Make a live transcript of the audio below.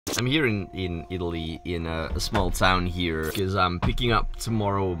I'm here in Italy, in a small town here, because I'm picking up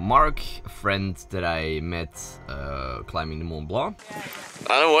tomorrow Mark, a friend that I met climbing the Mont Blanc.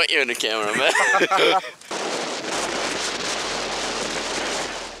 I don't want you in the camera, man.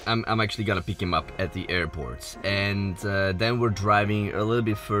 I'm actually gonna pick him up at the airport, and then we're driving a little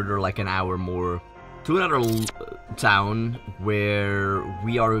bit further, like an hour more, to another town where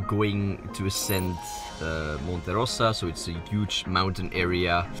we are going to ascend Monte Rosa, so it's a huge mountain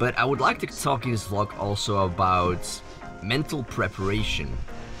area. But I would like to talk in this vlog also about mental preparation.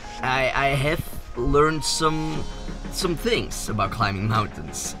 I have learned some things about climbing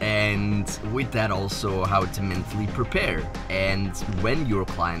mountains, and with that also how to mentally prepare, and when you're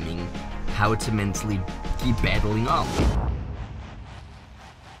climbing, how to mentally keep battling on.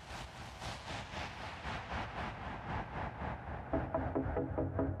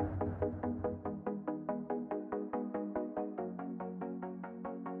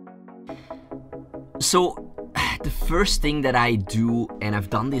 So, the first thing that I do, and I've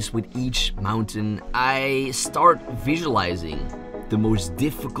done this with each mountain, I start visualizing the most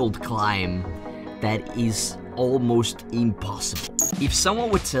difficult climb that is almost impossible. If someone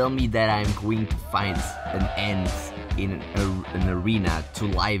would tell me that I'm going to find an end in an arena to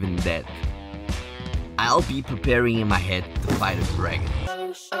live and death, I'll be preparing in my head to fight a dragon.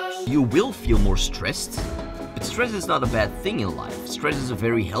 You will feel more stressed. But stress is not a bad thing in life. Stress is a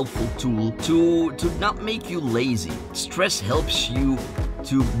very helpful tool to not make you lazy. Stress helps you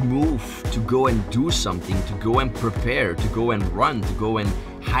to move, to go and do something, to go and prepare, to go and run, to go and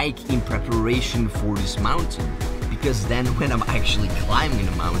hike in preparation for this mountain. Because then when I'm actually climbing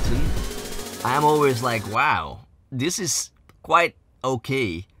the mountain, I'm always like, wow, this is quite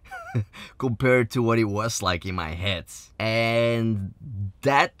okay compared to what it was like in my head. And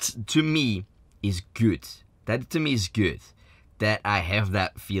that to me is good. That to me is good, that I have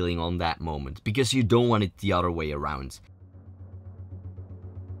that feeling on that moment, because you don't want it the other way around.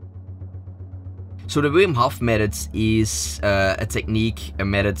 So the Wim Hof method is a technique, a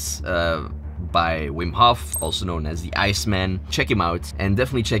method by Wim Hof, also known as the Iceman. Check him out, and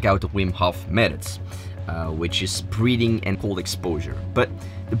definitely check out the Wim Hof methods, which is breathing and cold exposure. But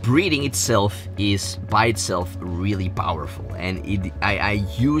the breathing itself is by itself really powerful, and I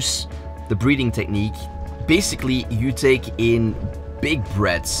use the breathing technique. Basically, you take in big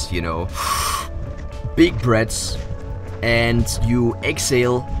breaths, you know, big breaths, and you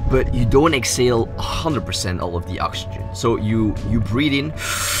exhale, but you don't exhale 100% all of the oxygen. So you breathe in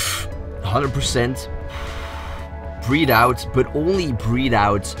 100%, breathe out, but only breathe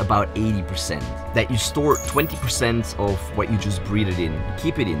out about 80%. That you store 20% of what you just breathed in,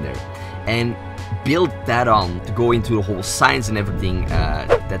 keep it in there, and build that on to go into the whole science and everything.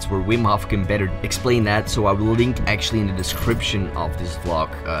 That's where Wim Hof can better explain that, so I will link actually in the description of this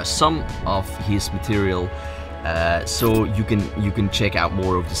vlog some of his material, so you can check out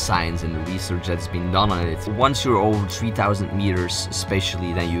more of the science and the research that's been done on it. Once you're over 3,000 meters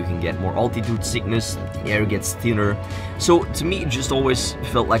especially, then you can get more altitude sickness, the air gets thinner. So to me it just always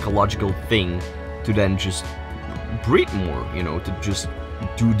felt like a logical thing to then just breathe more, you know, to just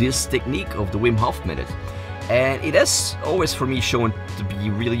do this technique of the Wim Hof method. And it has always for me shown to be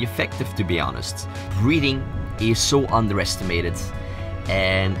really effective, to be honest. Breathing is so underestimated,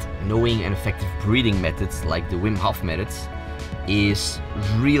 and knowing an effective breathing method like the Wim Hof method is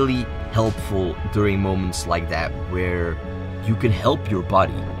really helpful during moments like that where you can help your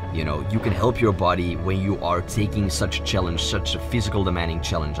body. You know, you can help your body when you are taking such a challenge, such a physical demanding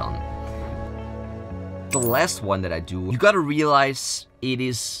challenge on. The last one that I do, you gotta realize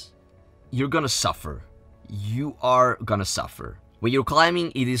you're gonna suffer. You are gonna suffer. When you're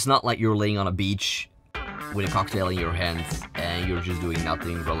climbing, it is not like you're laying on a beach with a cocktail in your hand and you're just doing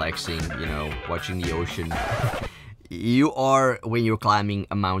nothing, relaxing, you know, watching the ocean. You are, when you're climbing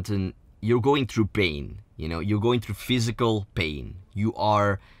a mountain, you're going through pain, you know, you're going through physical pain. You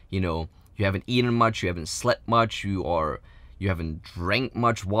are, you know, you haven't eaten much, you haven't slept much, you haven't drank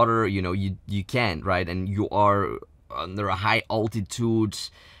much water, you know, you can't, right? And you are under a high altitude,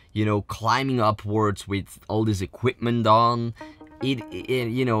 you know, climbing upwards with all this equipment on.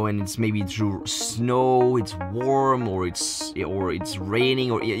 You know, and it's maybe through snow, it's warm, or it's raining,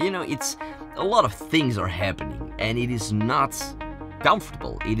 or, you know, it's a lot of things are happening, and it is not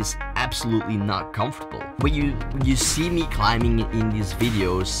comfortable. It is absolutely not comfortable. When you see me climbing in these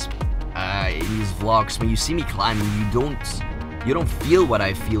videos, in these vlogs, when you see me climbing, you don't feel what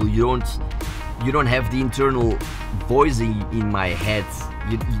I feel. You don't have the internal voice in my head.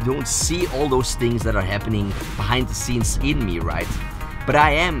 You don't see all those things that are happening behind the scenes in me, right? But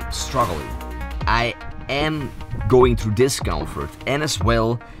I am struggling. I am going through discomfort, and as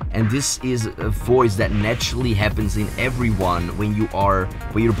well, and this is a voice that naturally happens in everyone when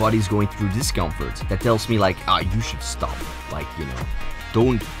your body's going through discomfort, that tells me like, you should stop, like, you know,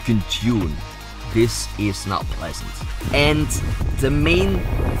 don't continue, this is not pleasant. And the main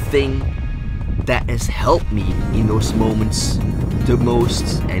thing that has helped me in those moments the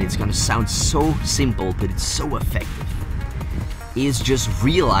most, and it's gonna sound so simple but it's so effective, is just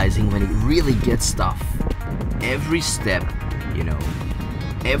realizing when it really gets tough, every step, you know,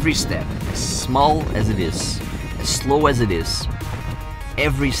 every step, as small as it is, as slow as it is,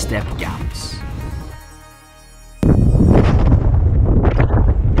 every step counts.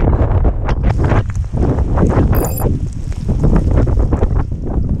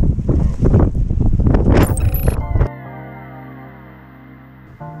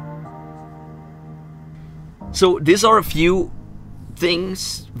 So these are a few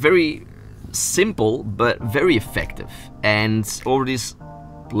things, very simple but very effective, and over these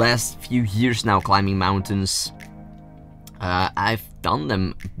last few years now climbing mountains, I've done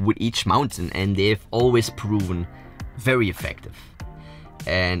them with each mountain and they've always proven very effective,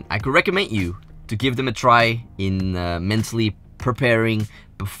 and I could recommend you to give them a try in mentally preparing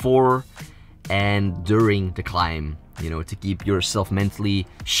before and during the climb, you know, to keep yourself mentally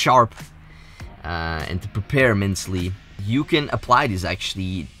sharp and to prepare mentally. You can apply this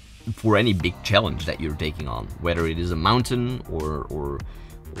actually for any big challenge that you're taking on, whether it is a mountain or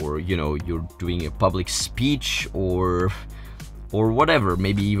you know, you're doing a public speech or whatever,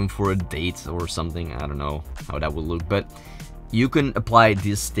 maybe even for a date or something. I don't know how that will look, but you can apply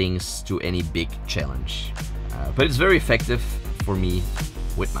these things to any big challenge. But it's very effective for me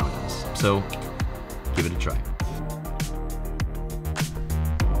with mountains, so give it a try.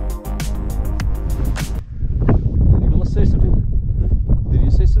 Say something? Did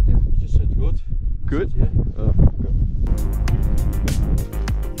you say something? You just said good. Good? Yeah. Oh, good.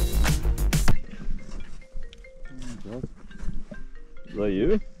 Is that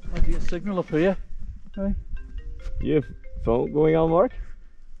you? I get a signal up here. Hey. You have phone going on, Mark?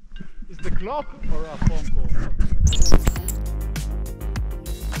 Is the clock or a phone call?